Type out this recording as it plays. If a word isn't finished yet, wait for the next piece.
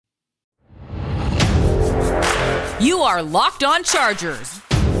You are Locked On Chargers,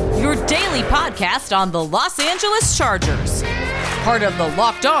 your daily podcast on the Los Angeles Chargers, part of the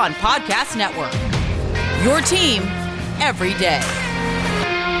Locked On Podcast Network, your team every day.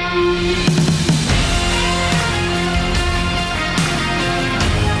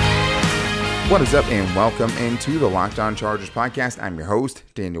 What is up, and welcome into the Locked On Chargers podcast. I'm your host,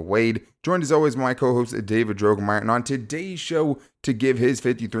 Daniel Wade, joined as always by my co-host, David Drogemeyer. And on today's show, to give his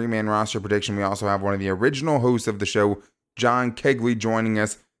 53-man roster prediction, we also have one of the original hosts of the show, John Kegley, joining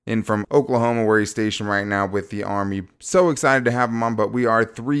us in from Oklahoma, where he's stationed right now with the Army. So excited to have him on, but we are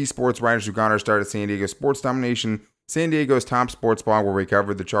three sports writers who got our start at San Diego Sports Domination, San Diego's top sports blog, where we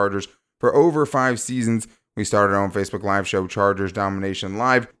covered the Chargers for over 5 seasons. We started our own Facebook Live show, Chargers Domination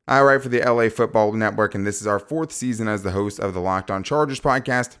Live. I write for the LA Football Network, and this is our 4th season as the host of the Locked On Chargers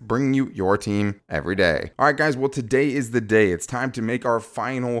podcast, bringing you your team every day. All right, guys, well, today is the day. It's time to make our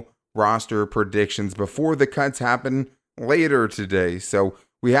final roster predictions before the cuts happen later today. So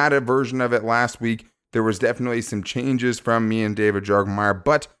we had a version of it last week. There was definitely some changes from me and David Drogemeyer,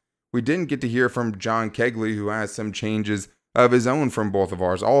 but we didn't get to hear from John Kegley, who has some changes of his own from both of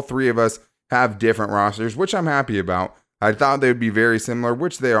ours. All three of us have different rosters, which I'm happy about. I thought they would be very similar,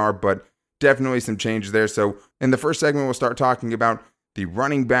 which they are, but definitely some changes there. So in the first segment, we'll start talking about the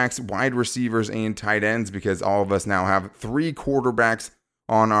running backs, wide receivers, and tight ends, because all of us now have 3 quarterbacks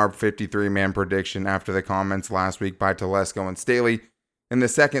on our 53-man prediction after the comments last week by Telesco and Staley. In the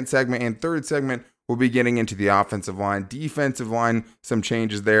second segment and third segment, we'll be getting into the offensive line, defensive line, some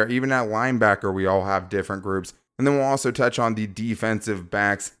changes there. Even at linebacker, we all have different groups. And then we'll also touch on the defensive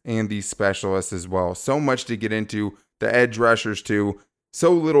backs and the specialists as well. So much to get into, the edge rushers too.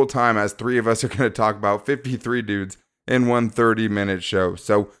 So little time, as 3 of us are going to talk about 53 dudes in one 30-minute show.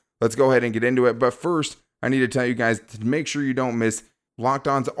 So let's go ahead and get into it. But first, I need to tell you guys to make sure you don't miss Locked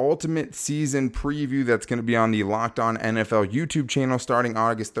On's Ultimate Season Preview. That's going to be on the Locked On NFL YouTube channel starting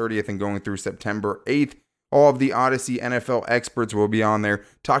August 30th and going through September 8th. All of the Odyssey NFL experts will be on there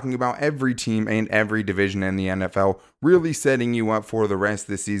talking about every team and every division in the NFL, really setting you up for the rest of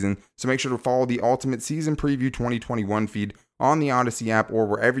the season. So make sure to follow the Ultimate Season Preview 2021 feed on the Odyssey app or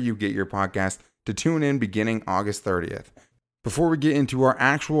wherever you get your podcast to tune in beginning August 30th. Before we get into our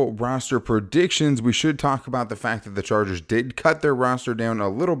actual roster predictions, we should talk about the fact that the Chargers did cut their roster down a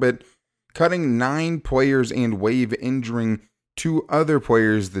little bit, cutting 9 players and injuring 2 other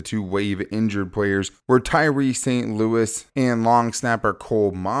players. The 2 wave injured players were Tyree St. Louis and long snapper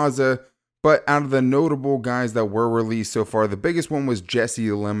Cole Mazza. But out of the notable guys that were released so far, the biggest one was Jesse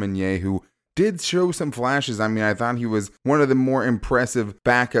Lemonnier, who did show some flashes. I mean, I thought he was one of the more impressive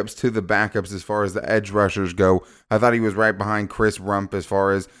backups to the backups as far as the edge rushers go. I thought he was right behind Chris Rump as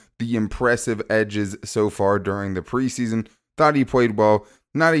far as the impressive edges so far during the preseason. Thought he played well.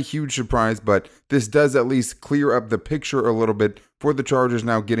 Not a huge surprise, but this does at least clear up the picture a little bit for the Chargers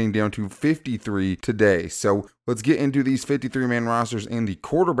now getting down to 53 today. So let's get into these 53-man rosters and the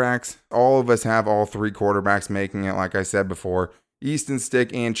quarterbacks. All of us have all 3 quarterbacks making it, like I said before. Easton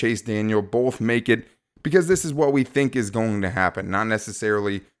Stick and Chase Daniel both make it because this is what we think is going to happen, not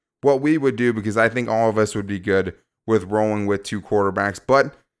necessarily what we would do, because I think all of us would be good with rolling with 2 quarterbacks,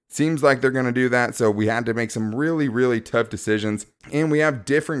 but seems like they're going to do that, so we had to make some really, really tough decisions, and we have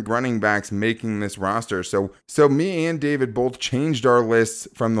different running backs making this roster. So me and David both changed our lists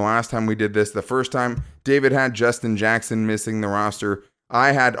from the last time we did this. The first time, David had Justin Jackson missing the roster.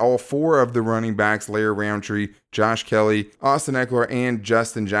 I had all 4 of the running backs, Larry Roundtree, Josh Kelly, Austin Eckler, and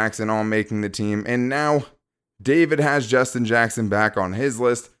Justin Jackson all making the team, and now David has Justin Jackson back on his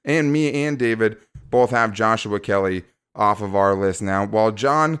list, and me and David both have Joshua Kelly off of our list now, while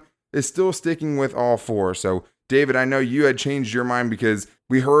John is still sticking with all 4. So, David, I know you had changed your mind because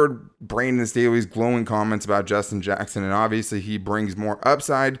we heard Brandon Staley's glowing comments about Justin Jackson, and obviously he brings more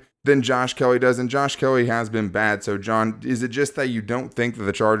upside than Josh Kelly does, and Josh Kelly has been bad. So, John, is it just that you don't think that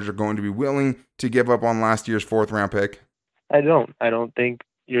the Chargers are going to be willing to give up on last year's 4th-round pick? I don't think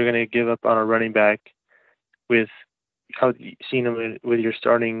you're going to give up on a running back with how you've seen him with your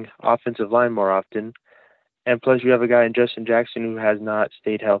starting offensive line more often. And plus, you have a guy in Justin Jackson who has not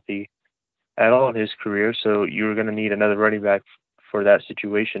stayed healthy at all in his career, so you're going to need another running back for that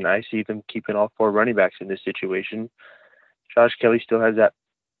situation. I see them keeping all 4 running backs in this situation. Josh Kelly still has that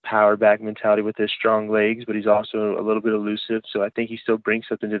power back mentality with his strong legs, but he's also a little bit elusive, so I think he still brings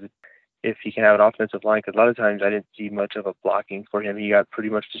something to if he can have an offensive line, because a lot of times I didn't see much of a blocking for him. He got pretty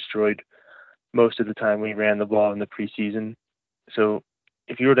much destroyed most of the time when he ran the ball in the preseason. So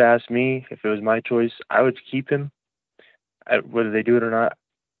if you were to ask me if it was my choice, I would keep him. Whether they do it or not,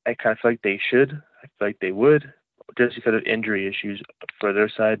 I kind of feel like they should. I feel like they would, just because of injury issues for their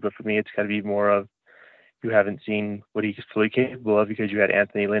side. But for me, it's got to be more of you haven't seen what he's fully capable of because you had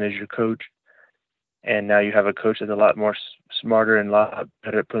Anthony Lynn as your coach. And now you have a coach that's a lot more smarter and a lot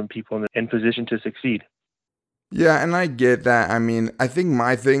better at putting people in position to succeed. Yeah, and I get that. I mean, I think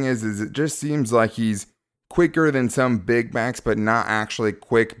my thing is it just seems like he's quicker than some big backs, but not actually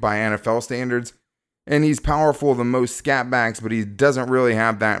quick by NFL standards. And he's powerful than most scat backs, but he doesn't really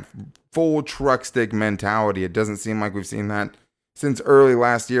have that full truck stick mentality. It doesn't seem like we've seen that since early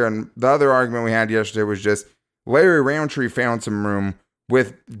last year. And the other argument we had yesterday was just Larry Roundtree found some room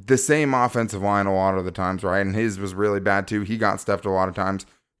with the same offensive line a lot of the times, right? And his was really bad too. He got stuffed a lot of times,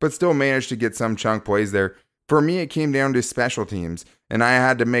 but still managed to get some chunk plays there. For me, it came down to special teams, and I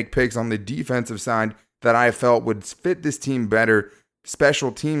had to make picks on the defensive side that I felt would fit this team better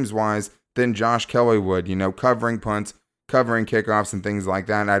special teams wise than Josh Kelly would, covering punts, covering kickoffs and things like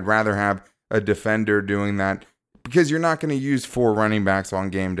that. And I'd rather have a defender doing that because you're not going to use 4 running backs on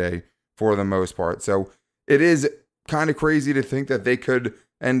game day for the most part. So it is kind of crazy to think that they could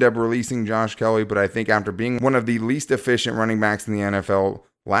end up releasing Josh Kelly, but I think after being one of the least efficient running backs in the NFL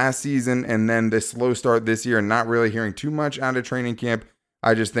last season and then this slow start this year and not really hearing too much out of training camp,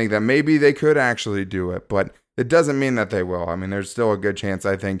 I just think that maybe they could actually do it, but it doesn't mean that they will. I mean, there's still a good chance,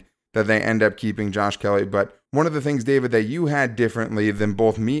 I think, that they end up keeping Josh Kelly. But one of the things, David, that you had differently than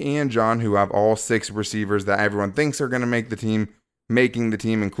both me and John, who have all 6 receivers that everyone thinks are going to make the team, making the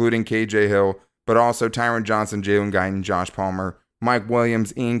team, including KJ Hill, but also Tyron Johnson, Jalen Guyton, Josh Palmer, Mike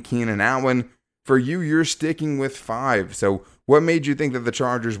Williams, and Keenan Allen. For you, you're sticking with 5. So what made you think that the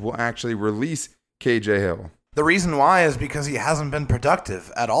Chargers will actually release KJ Hill? The reason why is because he hasn't been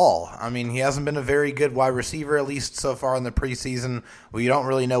productive at all. I mean, he hasn't been a very good wide receiver, at least so far in the preseason. We don't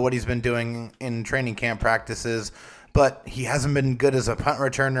really know what he's been doing in training camp practices, but he hasn't been good as a punt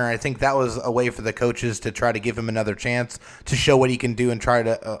returner. I think that was a way for the coaches to try to give him another chance to show what he can do and try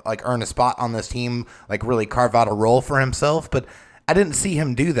to earn a spot on this team, really carve out a role for himself. But I didn't see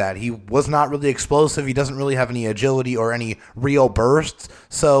him do that. He was not really explosive. He doesn't really have any agility or any real bursts.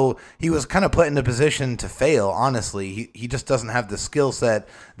 So he was kind of put in a position to fail, honestly. He just doesn't have the skill set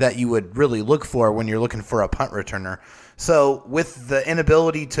that you would really look for when you're looking for a punt returner. So with the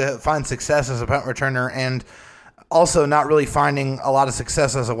inability to find success as a punt returner and also not really finding a lot of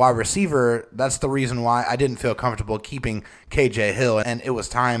success as a wide receiver, that's the reason why I didn't feel comfortable keeping KJ Hill, and it was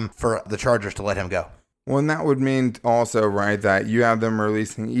time for the Chargers to let him go. Well, and that would mean also, right, that you have them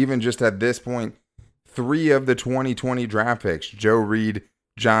releasing, even just at this point, 3 of the 2020 draft picks, Joe Reed,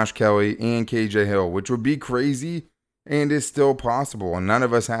 Josh Kelly, and KJ Hill, which would be crazy and is still possible. And none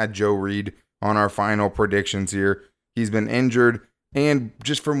of us had Joe Reed on our final predictions here. He's been injured, and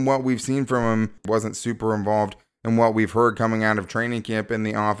just from what we've seen from him, wasn't super involved in what we've heard coming out of training camp in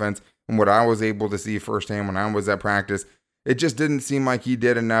the offense and what I was able to see firsthand when I was at practice. It just didn't seem like he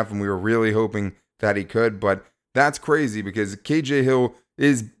did enough, and we were really hoping that he could, but that's crazy because KJ Hill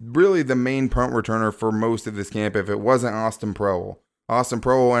is really the main punt returner for most of this camp if it wasn't Austin Proehl. Austin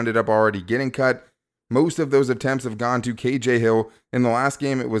Proehl ended up already getting cut. Most of those attempts have gone to KJ Hill. In the last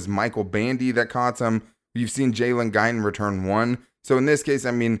game, it was Michael Bandy that caught some. You've seen Jalen Guyton return 1. So in this case,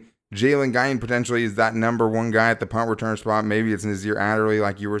 I mean, Jalen Guyton potentially is that number 1 guy at the punt return spot. Maybe it's Nazir Adderley,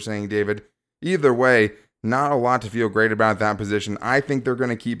 like you were saying, David. Either way, not a lot to feel great about that position. I think they're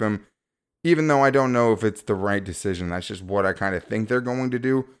going to keep him, even though I don't know if it's the right decision. That's just what I kind of think they're going to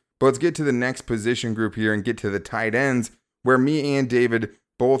do. But let's get to the next position group here and get to the tight ends, where me and David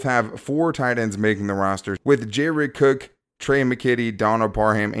both have 4 tight ends making the roster, with Jared Cook, Trey McKitty, Donald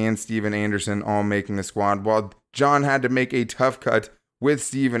Parham, and Steven Anderson all making the squad, while John had to make a tough cut with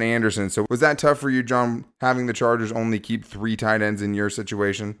Steven Anderson. So was that tough for you, John, having the Chargers only keep 3 tight ends in your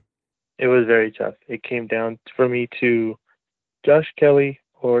situation? It was very tough. It came down for me to Josh Kelly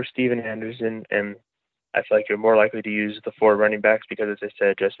or Steven Anderson, and I feel like you're more likely to use the 4 running backs because, as I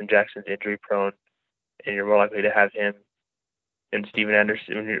said, Justin Jackson's injury prone, and you're more likely to have him and Steven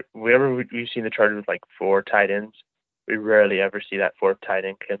Anderson. Whenever we've seen the Chargers with 4 tight ends, we rarely ever see that 4th tight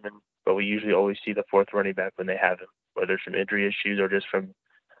end come in, but we usually always see the 4th running back when they have him, whether it's from injury issues or just from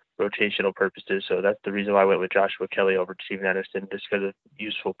rotational purposes. So that's the reason why I went with Joshua Kelly over Steven Anderson, just because of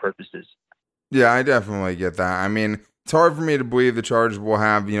useful purposes. Yeah, I definitely get that. I mean, it's hard for me to believe the Chargers will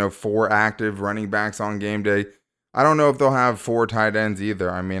have, 4 active running backs on game day. I don't know if they'll have 4 tight ends either.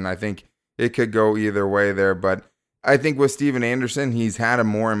 I mean, I think it could go either way there, but I think with Steven Anderson, he's had a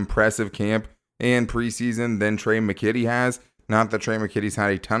more impressive camp and preseason than Trey McKitty has. Not that Trey McKitty's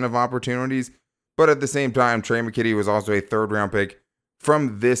had a ton of opportunities, but at the same time, Trey McKitty was also a 3rd-round pick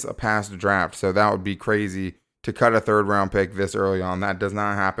from this past draft, so that would be crazy to cut a third-round pick this early on. That does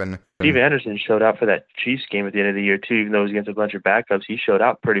not happen. Steve Anderson showed out for that Chiefs game at the end of the year, too. Even though it was against a bunch of backups, he showed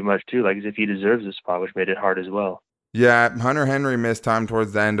out pretty much, too, like as if he deserves the spot, which made it hard as well. Yeah, Hunter Henry missed time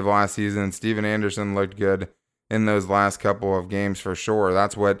towards the end of last season, and Steven Anderson looked good in those last couple of games for sure.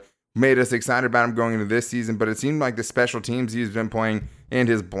 That's what made us excited about him going into this season, but it seemed like the special teams he's been playing and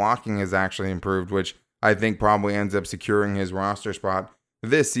his blocking has actually improved, which I think probably ends up securing his roster spot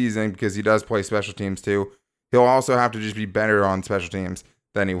this season because he does play special teams too. He'll also have to just be better on special teams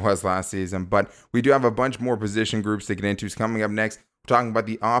than he was last season. But we do have a bunch more position groups to get into. So coming up next, we're talking about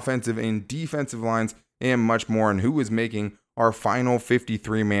the offensive and defensive lines and much more, and who is making our final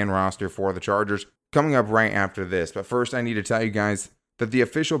 53-man roster for the Chargers coming up right after this. But first, I need to tell you guys that the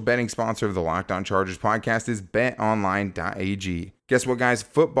official betting sponsor of the Locked On Chargers podcast is betonline.ag. Guess what, guys?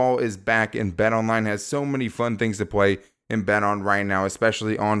 Football is back, and BetOnline has so many fun things to play and bet on right now,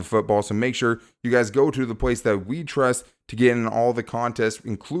 especially on football. So make sure you guys go to the place that we trust to get in all the contests,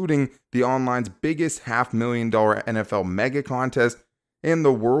 including the online's biggest $500,000 NFL mega contest and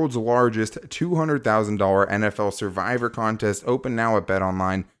the world's largest $200,000 NFL Survivor contest, open now at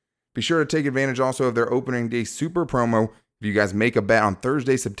BetOnline. Be sure to take advantage also of their opening day super promo. If you guys make a bet on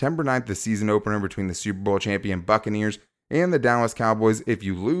Thursday, September 9th, the season opener between the Super Bowl champion Buccaneers and the Dallas Cowboys, if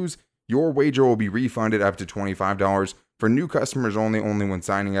you lose, your wager will be refunded up to $25 for new customers only when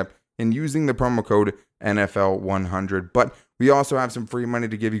signing up and using the promo code NFL100. But we also have some free money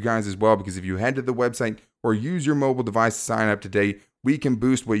to give you guys as well, because if you head to the website or use your mobile device to sign up today, we can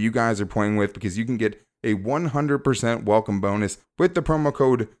boost what you guys are playing with, because you can get a 100% welcome bonus with the promo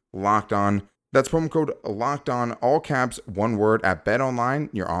code LOCKEDON. That's promo code LOCKEDON, all caps, one word, at BetOnline,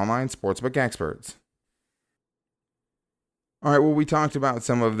 your online sportsbook experts. All right, well, we talked about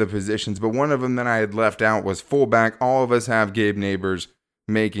some of the positions, but one of them that I had left out was fullback. All of us have Gabe Neighbors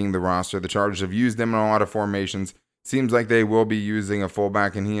making the roster. The Chargers have used them in a lot of formations. Seems like they will be using a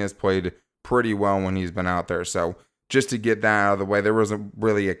fullback, and he has played pretty well when he's been out there. So just to get that out of the way, there wasn't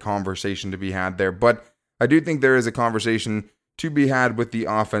really a conversation to be had there. But I do think there is a conversation to be had with the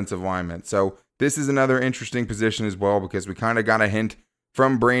offensive linemen. So this is another interesting position as well, because we kind of got a hint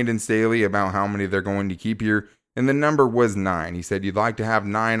from Brandon Staley about how many they're going to keep here. And the number was 9. He said you'd like to have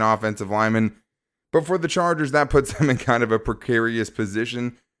 9 offensive linemen. But for the Chargers, that puts them in kind of a precarious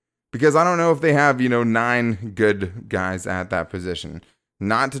position, because I don't know if they have, 9 good guys at that position.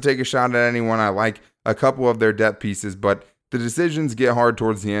 Not to take a shot at anyone. I like a couple of their depth pieces, but the decisions get hard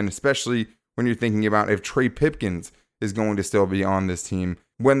towards the end, especially when you're thinking about if Trey Pipkins is going to still be on this team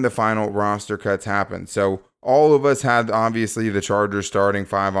when the final roster cuts happen. So all of us had, obviously, the Chargers starting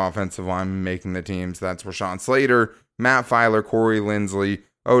 5 offensive linemen making the teams. That's Rashawn Slater, Matt Filer, Corey Linsley,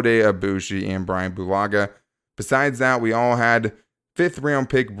 Oday Abushi, and Brian Bulaga. Besides that, we all had 5th round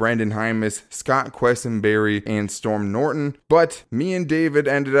pick Brendan Hymas, Scott Quessenberry, and Storm Norton. But me and David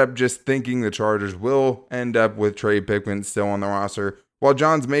ended up just thinking the Chargers will end up with Trey Pipkins still on the roster, while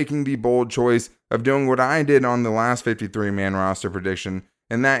John's making the bold choice of doing what I did on the last 53-man roster prediction,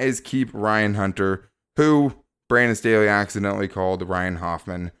 and that is keep Ryan Hunter, who Brandon Staley accidentally called Ryan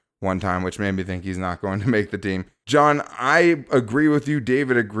Hoffman one time, which made me think he's not going to make the team. John, I agree with you.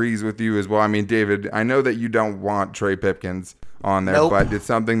 David agrees with you as well. I mean, David, I know that you don't want Trey Pipkins on there, Nope. But it's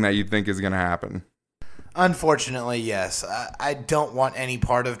something that you think is going to happen. Unfortunately, yes. I don't want any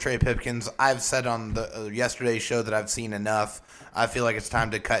part of Trey Pipkins. I've said on the yesterday's show that I've seen enough. I feel like it's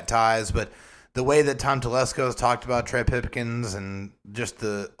time to cut ties, but the way that Tom Telesco has talked about Trey Pipkins and just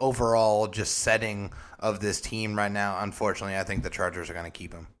the overall just setting of this team right now, unfortunately, I think the Chargers are going to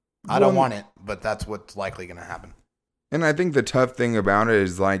keep him. I don't want it, but that's what's likely going to happen. And I think the tough thing about it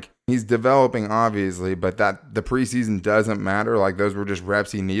is, he's developing, obviously, but that the preseason doesn't matter. Those were just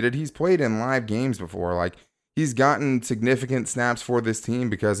reps he needed. He's played in live games before. He's gotten significant snaps for this team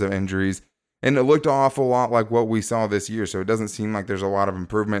because of injuries, and it looked an awful lot like what we saw this year, so it doesn't seem like there's a lot of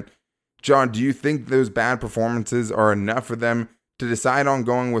improvement. John, do you think those bad performances are enough for them to decide on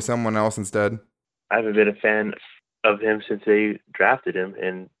going with someone else instead? I haven't been a fan of him since they drafted him,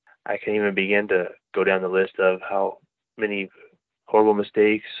 and I can't even begin to go down the list of how many horrible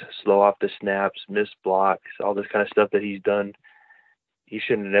mistakes, slow off the snaps, missed blocks, all this kind of stuff that he's done. He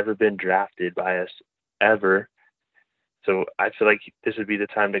shouldn't have never been drafted by us ever. So I feel like this would be the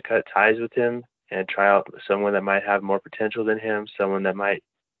time to cut ties with him and try out someone that might have more potential than him, someone that might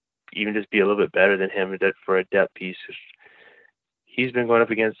even just be a little bit better than him for a depth piece. He's been going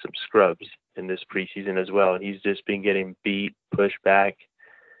up against some scrubs in this preseason as well, and he's just been getting beat, pushed back.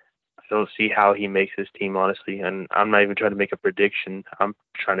 I don't see how he makes this team, honestly, and I'm not even trying to make a prediction. I'm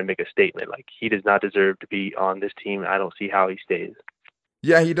trying to make a statement. He does not deserve to be on this team. I don't see how he stays.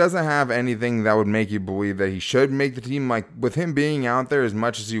 Yeah, he doesn't have anything that would make you believe that he should make the team. Like, with him being out there as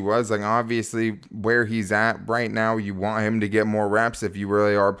much as he was, like, obviously where he's at right now, you want him to get more reps if you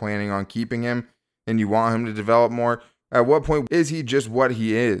really are planning on keeping him and you want him to develop more. At what point is he just what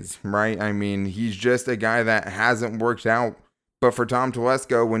he is, right? I mean, he's just a guy that hasn't worked out. But for Tom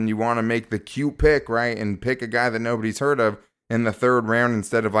Telesco, when you want to make the cute pick, right, and pick a guy that nobody's heard of in the 3rd round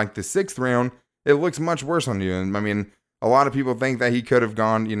instead of like the 6th round, it looks much worse on you. And I mean, a lot of people think that he could have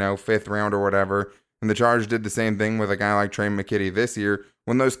gone, 5th round or whatever. And the Chargers did the same thing with a guy like Trey McKitty this year.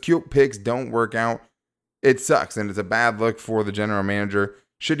 When those cute picks don't work out, it sucks. And it's a bad look for the general manager.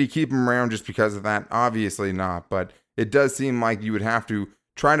 Should he keep him around just because of that? Obviously not. But it does seem like you would have to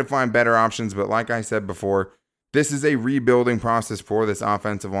try to find better options. But like I said before, this is a rebuilding process for this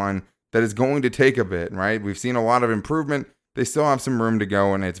offensive line that is going to take a bit, right? We've seen a lot of improvement. They still have some room to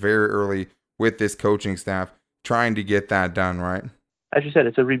go, and it's very early with this coaching staff trying to get that done, right? As you said,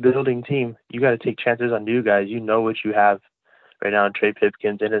 it's a rebuilding team. You got to take chances on new guys. You know what you have right now in Trey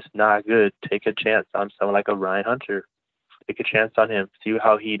Pipkins, and it's not good. Take a chance on someone like a Ryan Hunter. Take a chance on him. See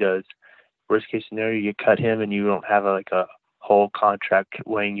how he does. Worst case scenario, you cut him, and you don't have a whole contract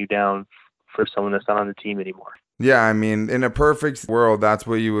weighing you down for someone that's not on the team anymore. Yeah, I mean, in a perfect world, that's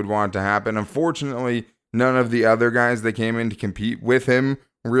what you would want to happen. Unfortunately, none of the other guys that came in to compete with him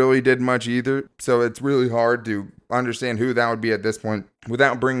really did much either. So it's really hard to understand who that would be at this point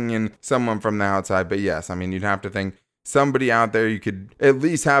without bringing in someone from the outside. But yes, I mean, you'd have to think somebody out there, you could at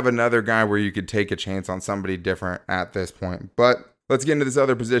least have another guy where you could take a chance on somebody different at this point. But let's get into this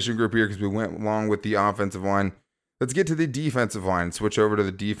other position group here because we went along with the offensive line. Let's get to the defensive line, switch over to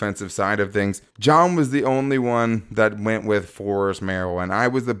the defensive side of things. John was the only one that went with Forrest Merrill, and I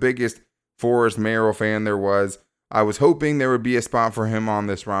was the biggest Forrest Merrill fan there was. I was hoping there would be a spot for him on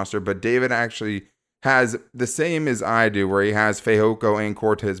this roster, but David actually has the same as I do, where he has Fehoko and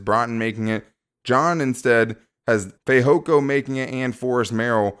Cortez Broughton making it. John instead has Fehoko making it and Forrest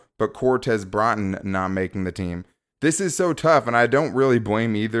Merrill, but Cortez Broughton not making the team. This is so tough, and I don't really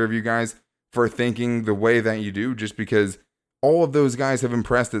blame either of you guys for thinking the way that you do, just because all of those guys have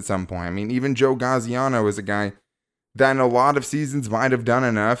impressed at some point. I mean, even Joe Gaziano is a guy that in a lot of seasons might have done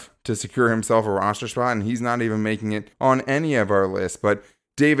enough to secure himself a roster spot, and he's not even making it on any of our lists. But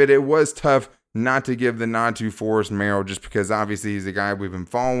David, it was tough not to give the nod to Forrest Merrill, just because obviously he's a guy we've been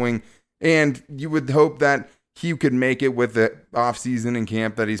following, and you would hope that he could make it with the offseason and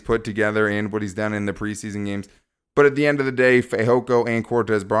camp that he's put together and what he's done in the preseason games. But at the end of the day, Fehoko and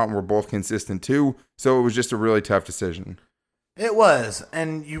Cortez Broughton were both consistent too, so it was just a really tough decision. It was,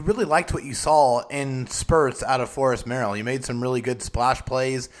 and you really liked what you saw in spurts out of Forrest Merrill. You made some really good splash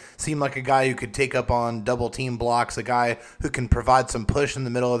plays, seemed like a guy who could take up on double team blocks, a guy who can provide some push in the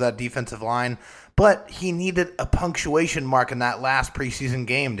middle of that defensive line. But he needed a punctuation mark in that last preseason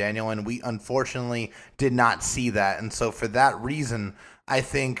game, Daniel, and we unfortunately did not see that. And so for that reason, I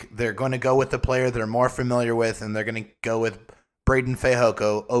think they're going to go with the player they're more familiar with, and they're going to go with Braden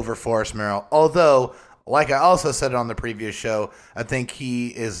Fehoko over Forrest Merrill. Although, like I also said on the previous show, I think he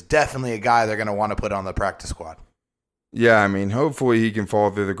is definitely a guy they're going to want to put on the practice squad. Yeah, I mean, hopefully he can fall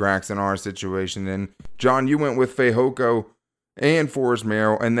through the cracks in our situation. And John, you went with Fehoko and Forrest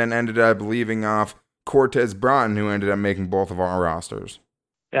Merrill, and then ended up leaving off Cortez Broughton, who ended up making both of our rosters.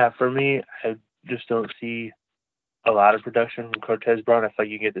 Yeah, for me, I just don't see a lot of production from Cortez Broughton. I feel like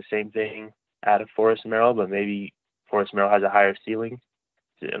you get the same thing out of Forrest Merrill, but maybe Forrest Merrill has a higher ceiling.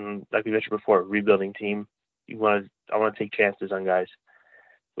 And like we mentioned before, rebuilding team. I want to take chances on guys.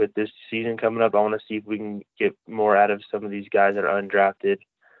 With this season coming up, I want to see if we can get more out of some of these guys that are undrafted,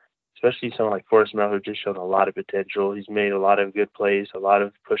 especially someone like Forrest Merrill, who's just shown a lot of potential. He's made a lot of good plays, a lot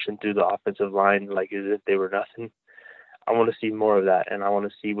of pushing through the offensive line like as if they were nothing. I want to see more of that, and I want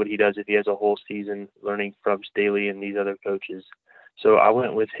to see what he does if he has a whole season learning from Staley and these other coaches. So I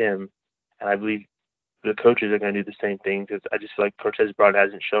went with him, and I believe the coaches are going to do the same thing, because I just feel like Cortez Broughton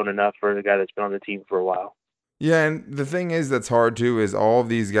hasn't shown enough for the guy that's been on the team for a while. Yeah, and the thing is that's hard too is all of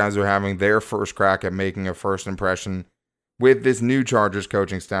these guys are having their first crack at making a first impression with this new Chargers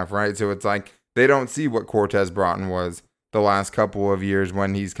coaching staff, right? So it's like they don't see what Cortez Broughton was the last couple of years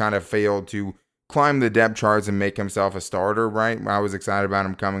when he's kind of failed to climb the depth charts and make himself a starter, right? I was excited about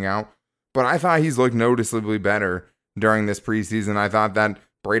him coming out, but I thought he's looked noticeably better during this preseason. I thought that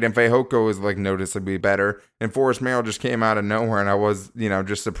Braden Fehoko was like noticeably better, and Forrest Merrill just came out of nowhere, and I was,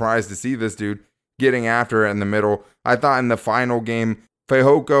 just surprised to see this dude getting after it in the middle. I thought in the final game,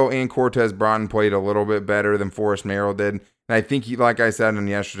 Fehoko and Cortez Broughton played a little bit better than Forrest Merrill did, and I think he, like I said in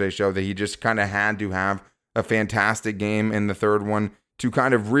yesterday's show, that he just kind of had to have a fantastic game in the third one to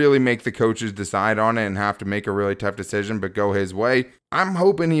kind of really make the coaches decide on it and have to make a really tough decision, but go his way. I'm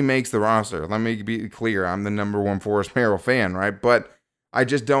hoping he makes the roster. Let me be clear. I'm the number one Forrest Merrill fan, right? But I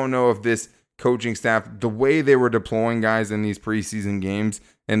just don't know if this coaching staff, the way they were deploying guys in these preseason games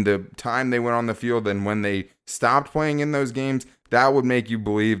and the time they went on the field and when they stopped playing in those games, that would make you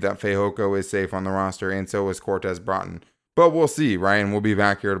believe that Fehoko is safe on the roster, and so is Cortez Broughton. But we'll see, right? And we'll be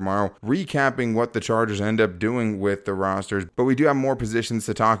back here tomorrow recapping what the Chargers end up doing with the rosters. But we do have more positions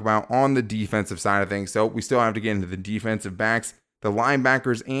to talk about on the defensive side of things. So we still have to get into the defensive backs, the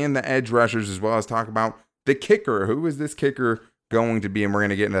linebackers, and the edge rushers, as well as talk about the kicker. Who is this kicker going to be? And we're going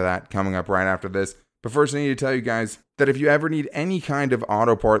to get into that coming up right after this. But first, I need to tell you guys that if you ever need any kind of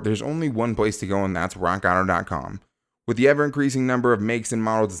auto part, there's only one place to go, and that's rockauto.com. With the ever-increasing number of makes and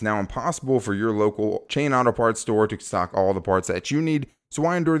models, it's now impossible for your local chain auto parts store to stock all the parts that you need, so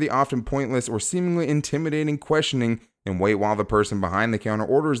why endure the often pointless or seemingly intimidating questioning and wait while the person behind the counter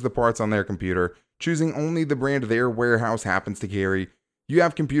orders the parts on their computer, choosing only the brand their warehouse happens to carry? You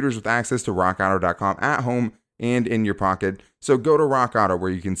have computers with access to rockauto.com at home and in your pocket, so go to Rock Auto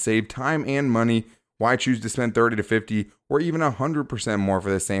where you can save time and money. Why choose to spend 30 to 50 or even 100% more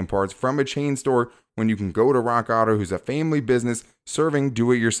for the same parts from a chain store when you can go to Rock Auto, who's a family business serving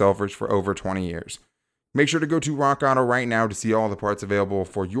do-it-yourselfers for over 20 years. Make sure to go to Rock Auto right now to see all the parts available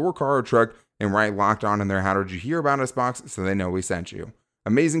for your car or truck and write Locked On in their How Did You Hear About Us box so they know we sent you.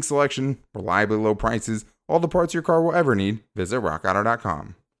 Amazing selection, reliably low prices, all the parts your car will ever need. Visit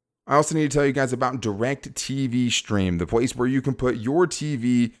rockauto.com. I also need to tell you guys about DirecTV Stream, the place where you can put your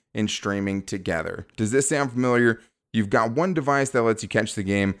TV and streaming together. Does this sound familiar? You've got one device that lets you catch the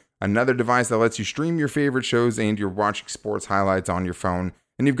game, another device that lets you stream your favorite shows and you're watching sports highlights on your phone,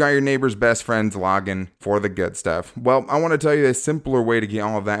 and you've got your neighbor's best friend's login for the good stuff. Well, I want to tell you a simpler way to get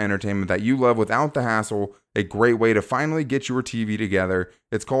all of that entertainment that you love without the hassle, a great way to finally get your TV together.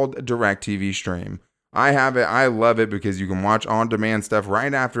 It's called DirecTV Stream. I have it. I love it because you can watch on-demand stuff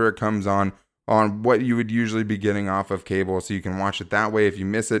right after it comes on what you would usually be getting off of cable, so you can watch it that way if you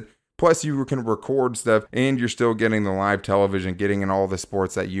miss it. Plus, you can record stuff, and you're still getting the live television, getting in all the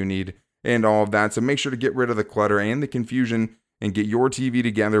sports that you need, and all of that. So make sure to get rid of the clutter and the confusion and get your TV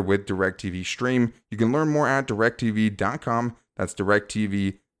together with DirecTV Stream. You can learn more at directtv.com. That's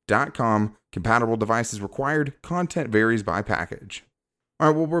directtv.com. Compatible devices required. Content varies by package. All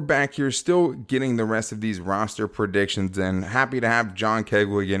right, well, we're back here still getting the rest of these roster predictions, and happy to have John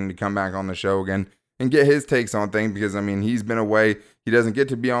Kegley getting to come back on the show again and get his takes on things because, I mean, he's been away. He doesn't get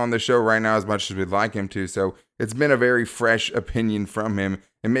to be on the show right now as much as we'd like him to, so it's been a very fresh opinion from him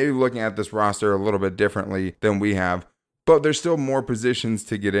and maybe looking at this roster a little bit differently than we have. But there's still more positions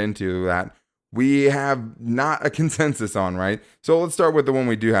to get into that we have not a consensus on, right? So let's start with the one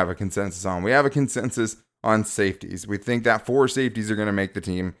we do have a consensus on. We have a consensus on safeties. We think that 4 safeties are going to make the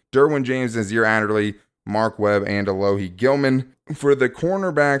team. Derwin James, Nazir Adderley, Mark Webb, and Alohi Gilman. For the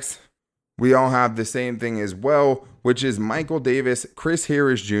cornerbacks, we all have the same thing as well, which is Michael Davis, Chris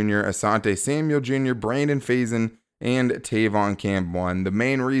Harris Jr., Asante Samuel Jr., Brandon Faison, and Tavon Campbell. And the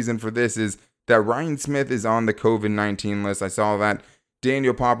main reason for this is that Ryan Smith is on the COVID-19 list. I saw that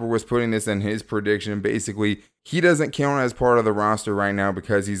Daniel Popper was putting this in his prediction. Basically, he doesn't count as part of the roster right now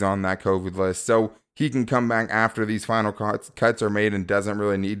because he's on that COVID list. So he can come back after these final cuts are made and doesn't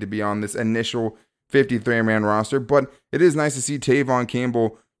really need to be on this initial 53-man roster. But it is nice to see Tavon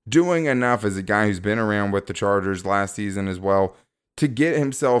Campbell doing enough as a guy who's been around with the Chargers last season as well to get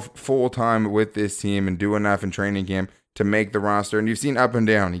himself full-time with this team and do enough in training camp to make the roster. And you've seen up and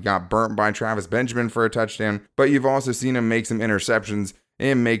down. He got burnt by Travis Benjamin for a touchdown, but you've also seen him make some interceptions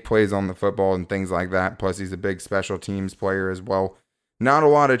and make plays on the football and things like that. Plus, he's a big special teams player as well. Not a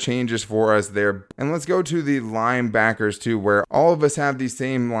lot of changes for us there. And let's go to the linebackers too, where all of us have these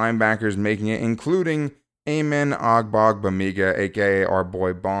same linebackers making it, including Amen Ogbongbemiga, aka our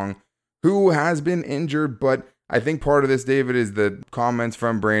boy Bong, who has been injured. But I think part of this, David, is the comments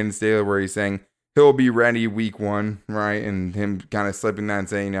from Brandon Staley where he's saying he'll be ready week 1, right? And him kind of slipping that and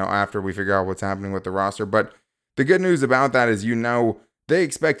saying, after we figure out what's happening with the roster. But the good news about that is, they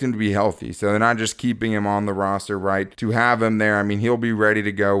expect him to be healthy. So they're not just keeping him on the roster, right? To have him there, I mean, he'll be ready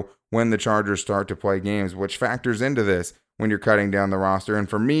to go when the Chargers start to play games, which factors into this when you're cutting down the roster. And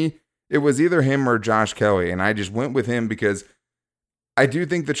for me, it was either him or Josh Kelly. And I just went with him because I do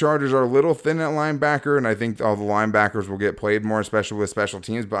think the Chargers are a little thin at linebacker. And I think all the linebackers will get played more, especially with special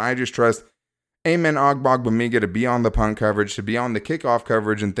teams. But I just trust Amen Ogbongbemiga to be on the punt coverage, to be on the kickoff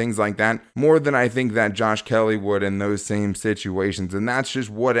coverage and things like that, more than I think that Josh Kelly would in those same situations. And that's just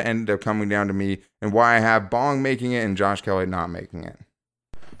what ended up coming down to me and why I have Bong making it and Josh Kelly not making it.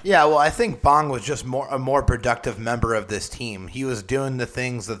 Yeah, well, I think Bong was just a more productive member of this team. He was doing the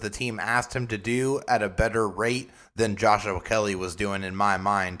things that the team asked him to do at a better rate than Joshua Kelly was doing, in my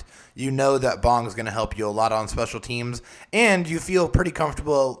mind. You know that Bong's going to help you a lot on special teams, and you feel pretty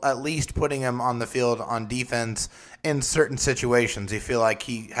comfortable at least putting him on the field on defense in certain situations. You feel like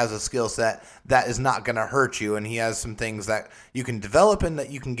he has a skill set that is not going to hurt you, and he has some things that you can develop and that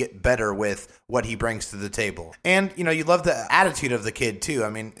you can get better with what he brings to the table. And, you know, you love the attitude of the kid, too. I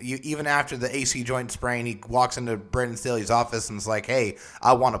mean, even after the AC joint sprain, he walks into Brandon Staley's office and is like, hey,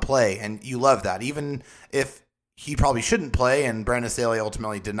 I want to play, and you love that. Even if he probably shouldn't play, and Brandon Staley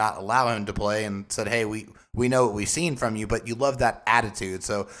ultimately did not allow him to play and said, hey, we know what we've seen from you, but you love that attitude.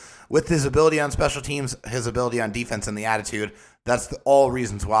 So with his ability on special teams, his ability on defense, and the attitude, that's all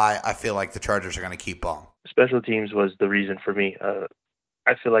reasons why I feel like the Chargers are going to keep Bong. Special teams was the reason for me.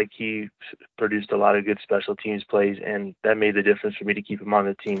 I feel like he produced a lot of good special teams plays, and that made the difference for me to keep him on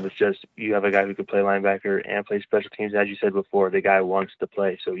the team. Was just you have a guy who could play linebacker and play special teams. As you said before, the guy wants to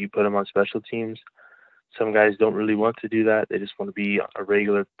play, so you put him on special teams. Some guys don't really want to do that. They just want to be a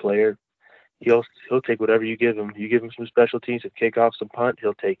regular player. He'll take whatever you give him. You give him some special teams, some kickoff, some punt,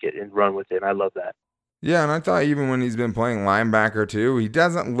 he'll take it and run with it, and I love that. Yeah, and I thought even when he's been playing linebacker too, he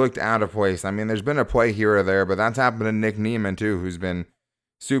doesn't look out of place. I mean, there's been a play here or there, but that's happened to Nick Niemann too, who's been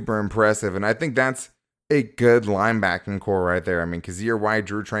super impressive. And I think that's a good linebacking core right there. I mean, Kazir White,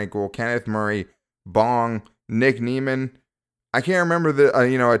 Drew Tranquill, Kenneth Murray, Bong, Nick Niemann. I can't remember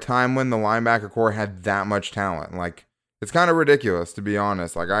a time when the linebacker core had that much talent. Like, it's kind of ridiculous, to be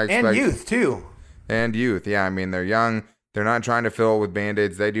honest. Like, I expect, and youth too. And youth, yeah. I mean, they're young. They're not trying to fill it with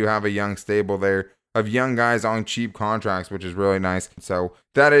Band-Aids. They do have a young stable there of young guys on cheap contracts, which is really nice. So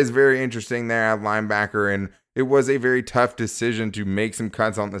that is very interesting there at linebacker. And it was a very tough decision to make some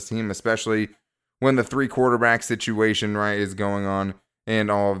cuts on this team, especially when the 3-quarterback situation, right, is going on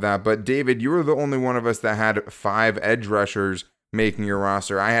and all of that. But David, you were the only one of us that had 5 edge rushers making your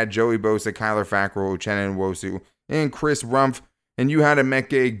roster. I had Joey Bosa, Kyler Fackrell, Uchenna Nwosu, and Chris Rumph. And you had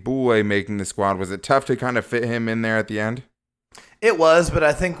Emeka Egbule making the squad. Was it tough to kind of fit him in there at the end? It was, but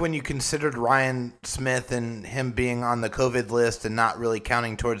I think when you considered Ryan Smith and him being on the COVID list and not really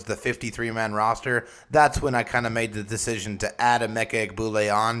counting towards the 53-man roster, that's when I kind of made the decision to add Emeka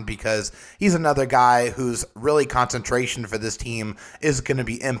Egbule on, because he's another guy whose really concentration for this team is going to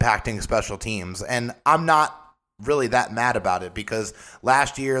be impacting special teams. And I'm not really that mad about it, because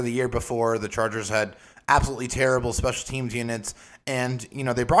last year, the year before, the Chargers had absolutely terrible special teams units. And, you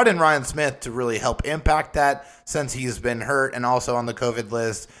know, they brought in Ryan Smith to really help impact that since he's been hurt and also on the COVID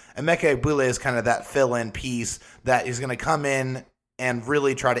list. Emeka Egbule is kind of that fill-in piece that is going to come in and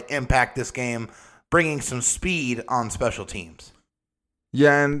really try to impact this game, bringing some speed on special teams.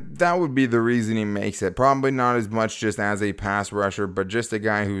 Yeah, and that would be the reason he makes it. Probably not as much just as a pass rusher, but just a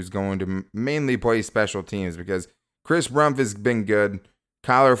guy who's going to mainly play special teams, because Chris Rumph has been good.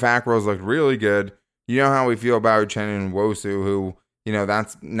 Kyler Fackrell's looked really good. You know how we feel about Uchenna Nwosu, who, you know,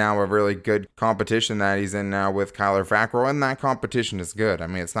 that's now a really good competition that he's in now with Kyler Fackrell, and that competition is good. I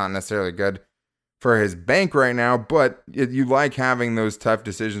mean, it's not necessarily good for his bank right now, but you like having those tough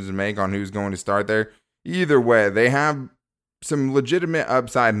decisions to make on who's going to start there. Either way, they have some legitimate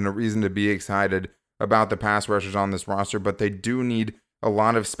upside and a reason to be excited about the pass rushers on this roster, but they do need a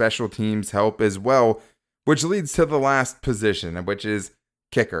lot of special teams help as well, which leads to the last position, which is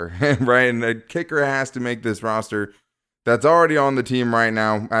kicker, right? And the kicker has to make this roster that's already on the team right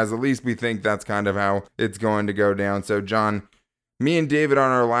now, as at least we think that's kind of how it's going to go down. So, John, me and David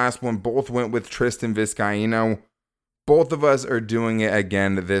on our last one both went with Tristan Vizcaino. Both of us are doing it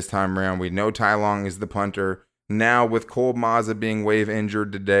again this time around. We know Ty Long is the punter. Now, with Cole Mazza being wave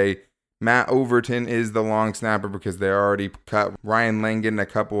injured today, Matt Overton is the long snapper because they already cut Ryan Langan a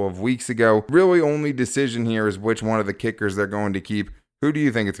couple of weeks ago. Really, only decision here is which one of the kickers they're going to keep. Who do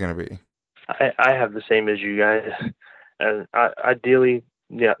you think it's going to be? I have the same as you guys. And ideally,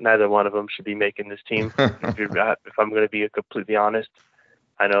 yeah, neither one of them should be making this team. If I'm going to be completely honest,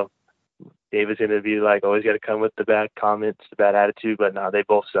 I know David's going to be like, always got to come with the bad comments, the bad attitude, but no, they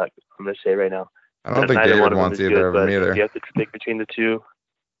both suck. I'm going to say right now. I don't think David wants either of them either. If you have to pick between the two,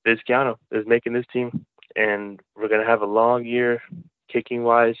 Vizcaino is making this team, and we're going to have a long year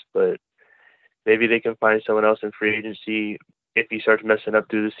kicking-wise, but maybe they can find someone else in free agency if he starts messing up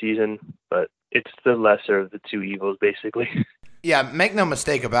through the season, but it's the lesser of the two evils, basically. Yeah, make no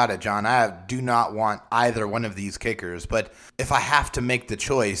mistake about it, John. I do not want either one of these kickers, but if I have to make the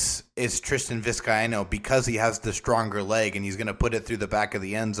choice, it's Tristan Vizcaino, because he has the stronger leg and he's going to put it through the back of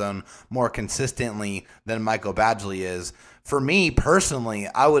the end zone more consistently than Michael Badgley is. For me personally,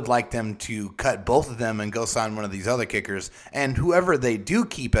 I would like them to cut both of them and go sign one of these other kickers. And whoever they do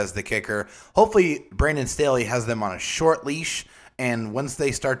keep as the kicker, hopefully Brandon Staley has them on a short leash. And once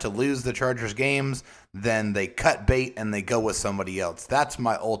they start to lose the Chargers games, then they cut bait and they go with somebody else. That's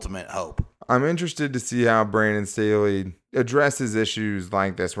my ultimate hope. I'm interested to see how Brandon Staley addresses issues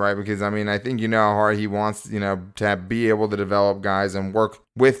like this, right? Because, I think you know how hard he wants, to be able to develop guys and work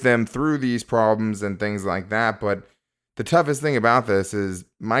with them through these problems and things like that. But the toughest thing about this is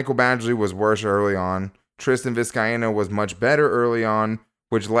Michael Badgley was worse early on. Tristan Vizcaino was much better early on,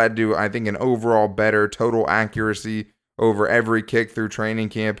 which led to, I think, an overall better total accuracy over every kick through training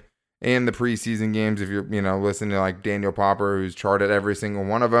camp and the preseason games. If you're, listening to like Daniel Popper, who's charted every single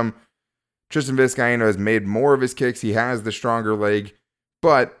one of them, Tristan Vizcaino has made more of his kicks. He has the stronger leg,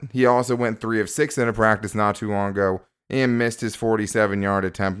 but he also went 3 of 6 in a practice not too long ago and missed his 47-yard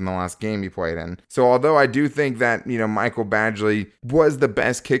attempt in the last game he played in. So although I do think that, Michael Badgley was the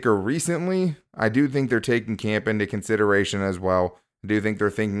best kicker recently, I do think they're taking camp into consideration as well. I do think they're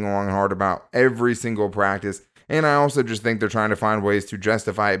thinking long and hard about every single practice. And I also just think they're trying to find ways to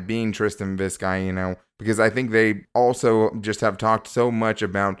justify it being Tristan Vizcaino, because I think they also just have talked so much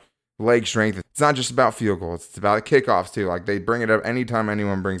about leg strength. It's not just about field goals. It's about kickoffs too. Like they bring it up anytime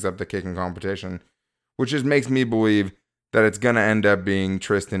anyone brings up the kicking competition, which just makes me believe that it's going to end up being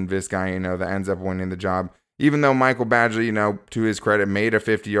Tristan Vizcaino that ends up winning the job. Even though Michael Badgley, to his credit, made a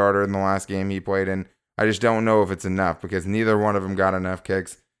 50-yarder in the last game he played in, I just don't know if it's enough because neither one of them got enough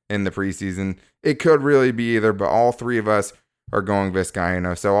kicks in the preseason. It could really be either, but all three of us are going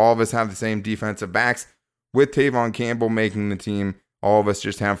Vizcaino. So all of us have the same defensive backs with Tavon Campbell making the team. All of us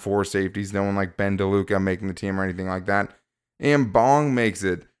just have 4 safeties. No one like Ben DeLuca making the team or anything like that. And Bong makes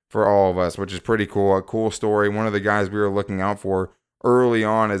it for all of us, which is pretty cool. A cool story. One of the guys we were looking out for early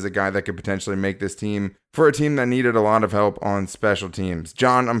on as a guy that could potentially make this team for a team that needed a lot of help on special teams.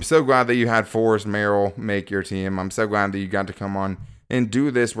 John, I'm so glad that you had Forrest Merrill make your team. I'm so glad that you got to come on and do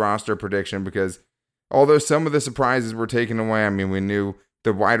this roster prediction because although some of the surprises were taken away, we knew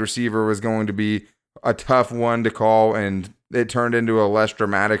the wide receiver was going to be a tough one to call, and it turned into a less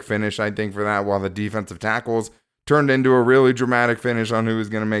dramatic finish, I think, for that, while the defensive tackles turned into a really dramatic finish on who was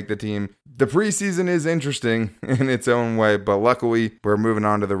going to make the team. The preseason is interesting in its own way, but luckily we're moving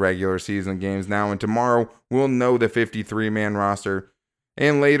on to the regular season games now, and tomorrow we'll know the 53-man roster,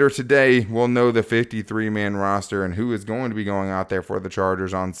 and later today we'll know the 53-man roster and who is going to be going out there for the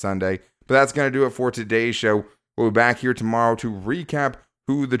Chargers on Sunday. But that's going to do it for today's show. We'll be back here tomorrow to recap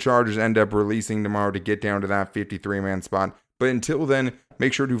who the Chargers end up releasing tomorrow to get down to that 53-man spot. But until then,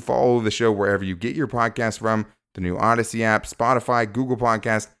 make sure to follow the show wherever you get your podcast from, the new Odyssey app, Spotify, Google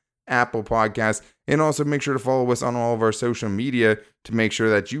Podcast, Apple Podcast, and also make sure to follow us on all of our social media to make sure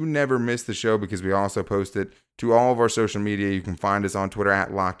that you never miss the show because we also post it to all of our social media. You can find us on Twitter at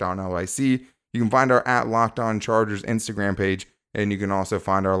LockedOnLIC. You can find our at Locked On Chargers Instagram page, and you can also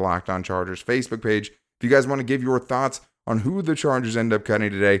find our Locked On Chargers Facebook page. If you guys want to give your thoughts on who the Chargers end up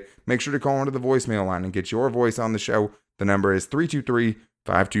cutting today, make sure to call into the voicemail line and get your voice on the show. The number is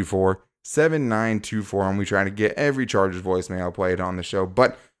 323-524-7924, and we try to get every Chargers voicemail played on the show.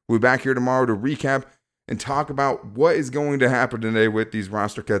 But we'll be back here tomorrow to recap and talk about what is going to happen today with these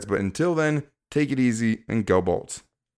roster cuts. But until then, take it easy and go Bolts.